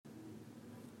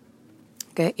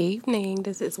Good evening.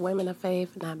 This is Women of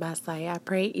Faith, not by sight. I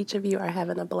pray each of you are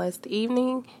having a blessed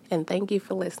evening, and thank you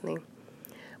for listening.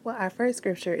 Well, our first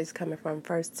scripture is coming from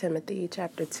 1 Timothy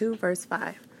chapter 2, verse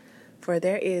 5. For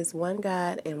there is one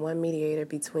God and one mediator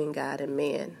between God and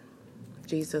men,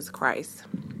 Jesus Christ.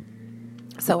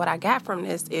 So what I got from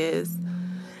this is,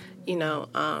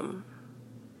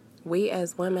 we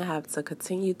as women have to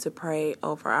continue to pray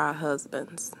over our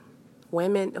husbands.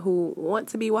 Women who want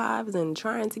to be wives and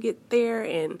trying to get there,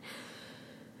 and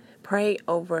pray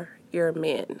over your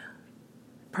men.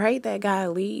 Pray that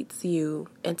God leads you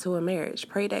into a marriage.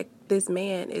 Pray that this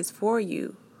man is for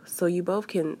you so you both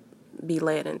can be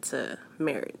led into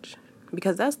marriage.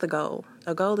 Because that's the goal.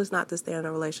 The goal is not to stay in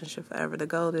a relationship forever. The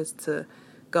goal is to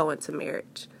go into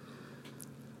marriage.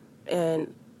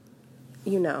 And,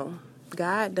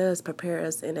 God does prepare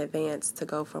us in advance to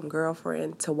go from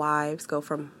girlfriend to wives, go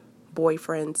from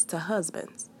boyfriends to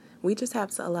husbands. We just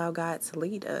have to allow God to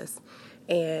lead us.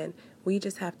 And we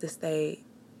just have to stay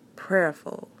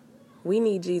prayerful. We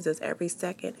need Jesus every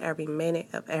second, every minute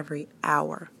of every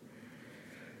hour.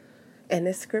 And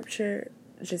this scripture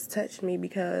just touched me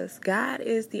because God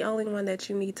is the only one that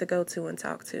you need to go to and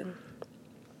talk to.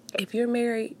 If you're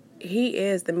married, He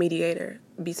is the mediator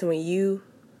between you,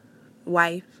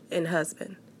 wife, and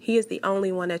husband. He is the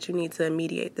only one that you need to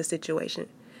mediate the situation,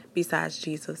 besides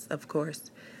Jesus, of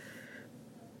course.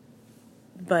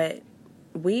 But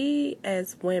we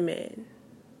as women,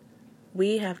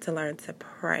 we have to learn to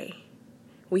pray.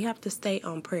 We have to stay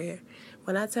on prayer.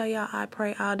 When I tell y'all I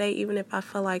pray all day, even if I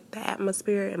feel like the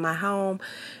atmosphere in my home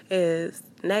is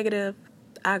negative,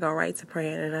 I go right to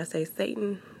praying and I say,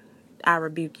 Satan, I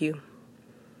rebuke you.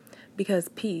 Because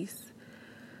peace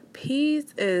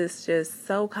is just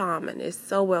so common. It's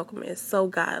so welcoming. It's so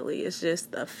godly. It's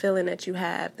just a feeling that you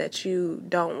have that you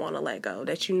don't want to let go,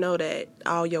 that you know that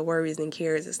all your worries and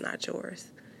cares is not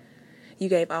yours. You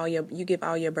give all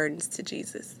your burdens to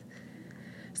Jesus.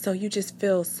 So you just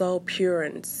feel so pure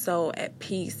and so at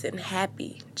peace and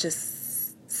happy,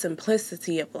 just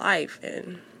simplicity of life.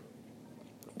 And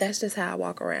that's just how I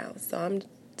walk around. So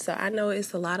I know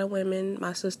it's a lot of women,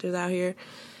 my sisters out here,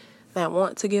 that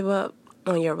want to give up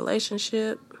on your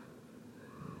relationship,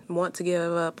 want to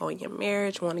give up on your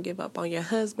marriage, want to give up on your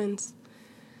husbands.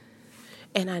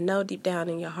 And I know deep down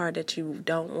in your heart that you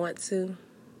don't want to.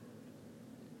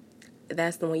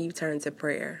 That's when you turn to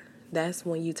prayer. That's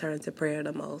when you turn to prayer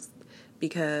the most,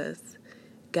 because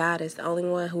God is the only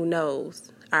one who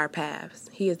knows our paths.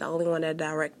 He is the only one that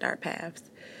directs our paths.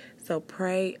 So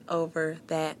pray over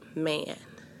that man.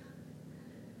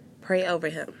 Pray over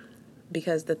him.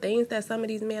 Because the things that some of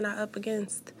these men are up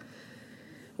against,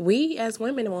 we as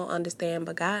women won't understand,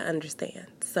 but God understands.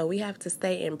 So we have to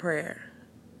stay in prayer.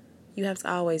 You have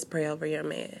to always pray over your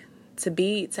man.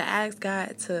 To ask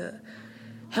God to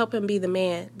help him be the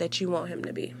man that you want him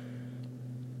to be.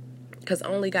 Because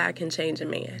only God can change a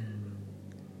man.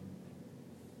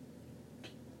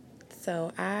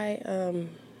 So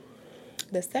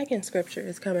the second scripture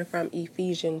is coming from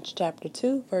Ephesians chapter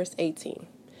 2, verse 18.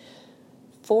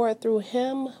 For through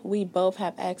him we both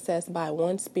have access by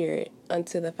one Spirit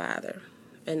unto the Father.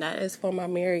 And that is for my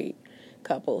married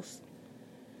couples.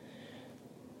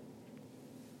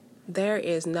 There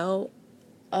is no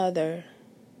other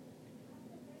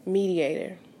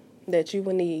mediator that you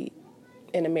will need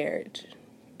in a marriage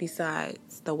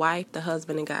besides the wife, the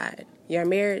husband, and God. Your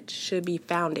marriage should be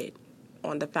founded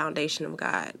on the foundation of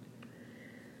God.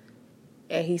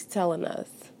 And He's telling us,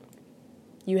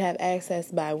 you have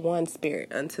access by one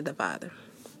Spirit unto the Father,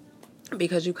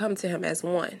 because you come to Him as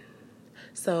one.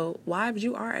 So wives,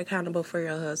 you are accountable for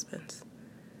your husbands.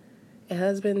 And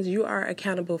husbands, you are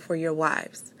accountable for your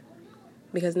wives.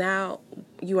 Because now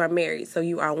you are married, so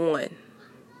you are one.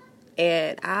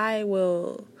 And I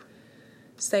will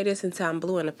say this until I'm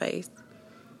blue in the face.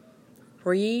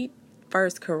 Read 1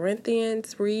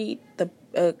 Corinthians, read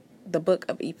the book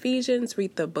of Ephesians,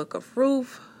 read the book of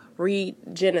Ruth, read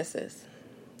Genesis.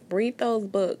 Read those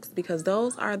books, because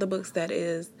those are the books that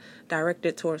is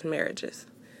directed towards marriages.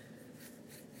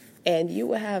 And you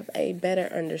will have a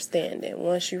better understanding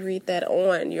once you read that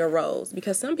on your roles.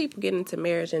 Because some people get into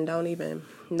marriage and don't even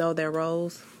know their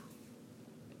roles.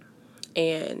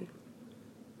 And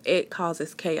it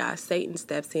causes chaos. Satan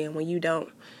steps in when you don't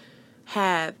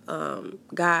have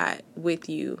God with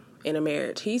you in a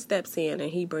marriage. He steps in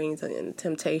and he brings in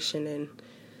temptation and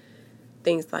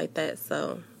things like that.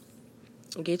 So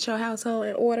get your household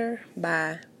in order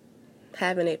by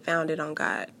having it founded on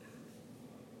God.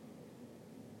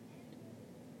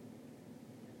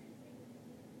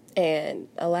 And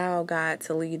allow God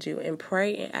to lead you, and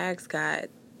pray and ask God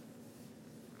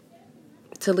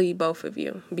to lead both of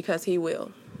you, because he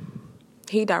will.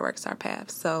 He directs our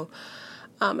paths. So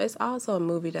it's also a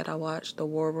movie that I watched, The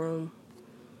War Room.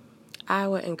 I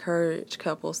would encourage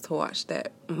couples to watch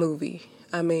that movie.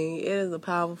 I mean, it is a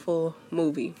powerful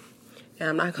movie. And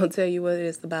I'm not going to tell you what it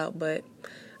is about, but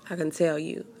I can tell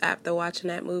you, after watching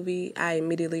that movie, I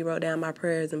immediately wrote down my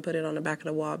prayers and put it on the back of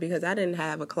the wall, because I didn't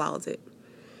have a closet.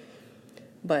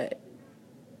 But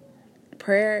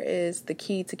prayer is the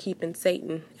key to keeping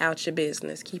Satan out your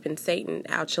business, keeping Satan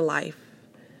out your life.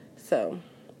 So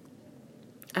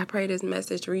I pray this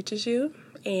message reaches you,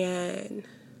 and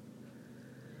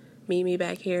meet me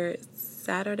back here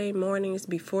Saturday mornings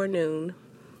before noon.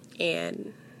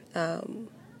 And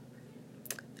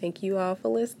thank you all for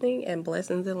listening, and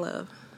blessings and love.